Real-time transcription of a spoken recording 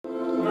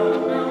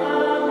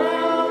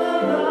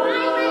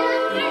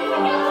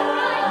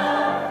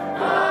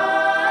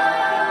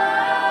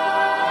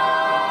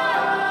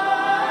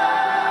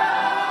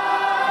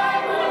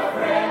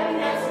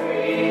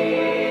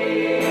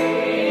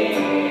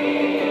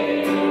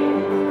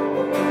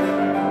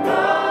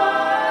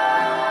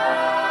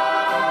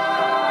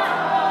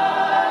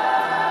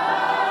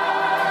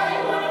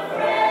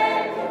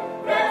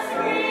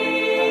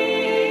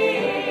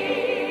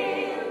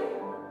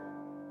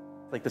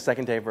Like the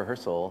second day of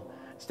rehearsal,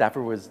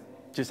 Stafford was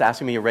just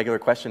asking me a regular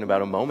question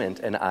about a moment,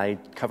 and I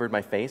covered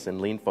my face and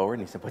leaned forward,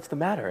 and he said, "What's the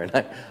matter?"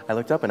 And I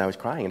looked up and I was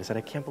crying, and I said,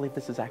 "I can't believe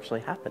this is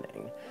actually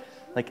happening."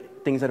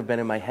 Like, things that have been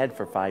in my head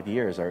for 5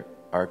 years are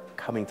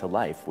coming to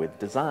life with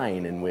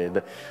design and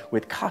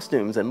with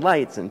costumes and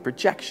lights and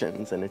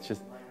projections, and it's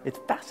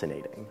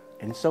fascinating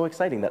and so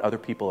exciting that other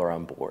people are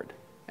on board.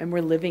 And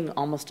we're living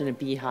almost in a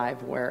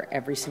beehive where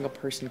every single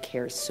person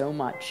cares so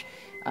much.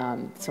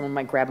 Someone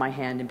might grab my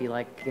hand and be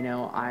like, you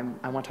know, I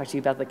want to talk to you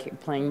about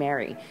playing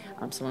Mary.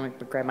 Someone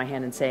might grab my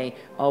hand and say,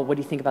 oh, what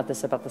do you think about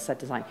this, about the set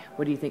design?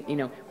 What do you think? You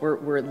know,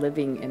 we're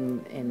living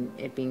in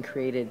it being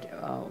created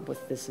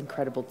with this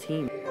incredible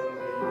team.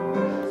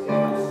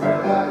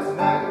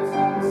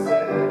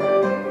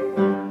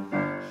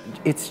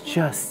 It's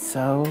just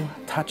so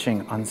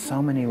touching on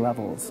so many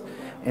levels,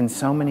 in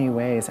so many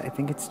ways. I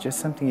think it's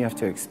just something you have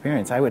to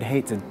experience. I would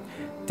hate to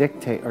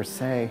dictate or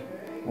say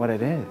what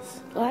it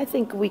is. Well, I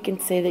think we can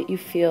say that you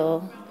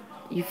feel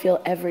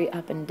every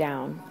up and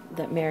down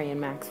that Mary and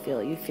Max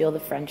feel. You feel the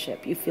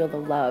friendship, you feel the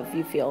love,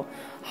 you feel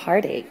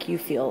heartache, you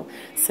feel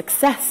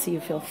success, you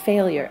feel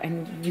failure,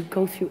 and you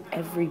go through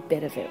every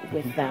bit of it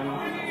with them.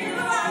 You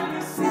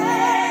are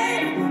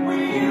safe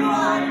when you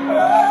are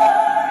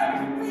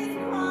hurt. Please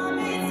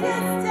promise to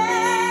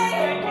stay.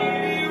 I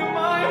give you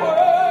my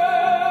word.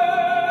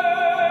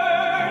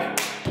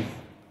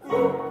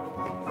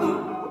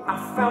 I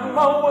found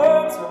my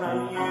words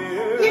around you.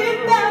 You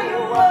found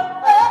your words.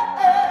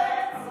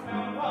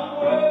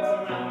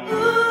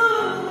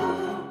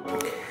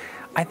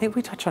 I think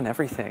we touch on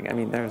everything. I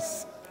mean,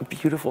 there's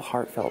beautiful,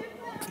 heartfelt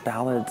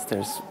ballads.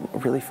 There's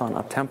really fun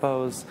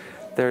up-tempos.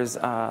 There's,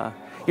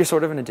 you're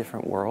sort of in a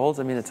different world.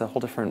 I mean, it's a whole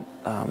different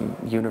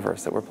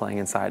universe that we're playing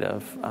inside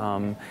of.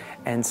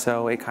 And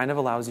so it kind of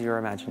allows your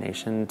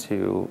imagination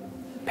to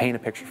paint a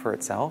picture for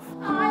itself.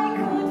 I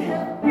could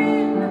have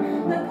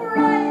been the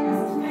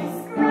brightest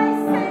face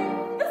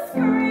gracing the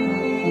screen.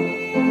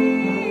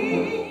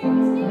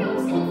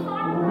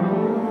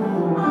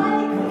 I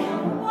could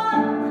have won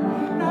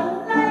the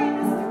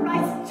latest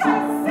race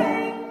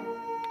chasing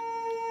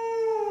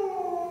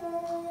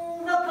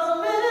the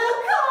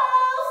political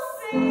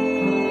scene.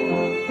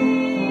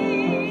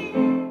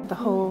 The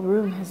whole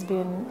room has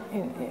been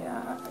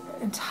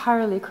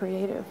entirely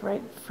creative,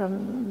 right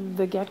from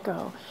the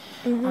get-go,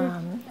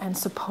 and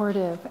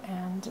supportive,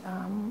 and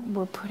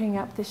we're putting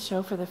up this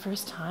show for the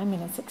first time,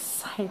 and it's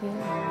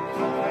exciting.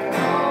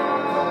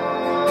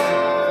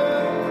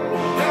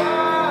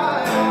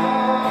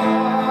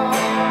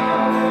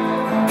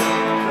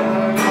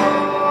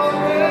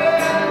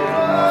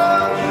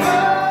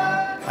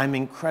 I'm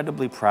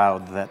incredibly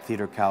proud that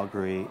Theatre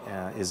Calgary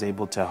is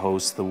able to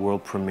host the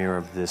world premiere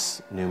of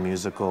this new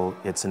musical.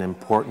 It's an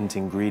important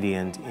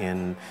ingredient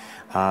in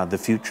the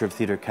future of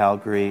Theatre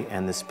Calgary,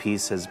 and this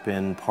piece has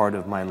been part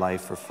of my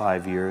life for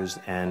 5 years,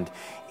 and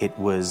it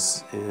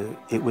was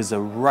a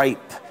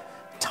ripe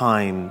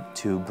time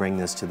to bring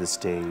this to the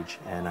stage,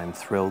 and I'm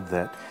thrilled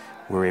that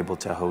we're able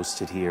to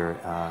host it here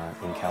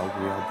in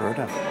Calgary,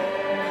 Alberta.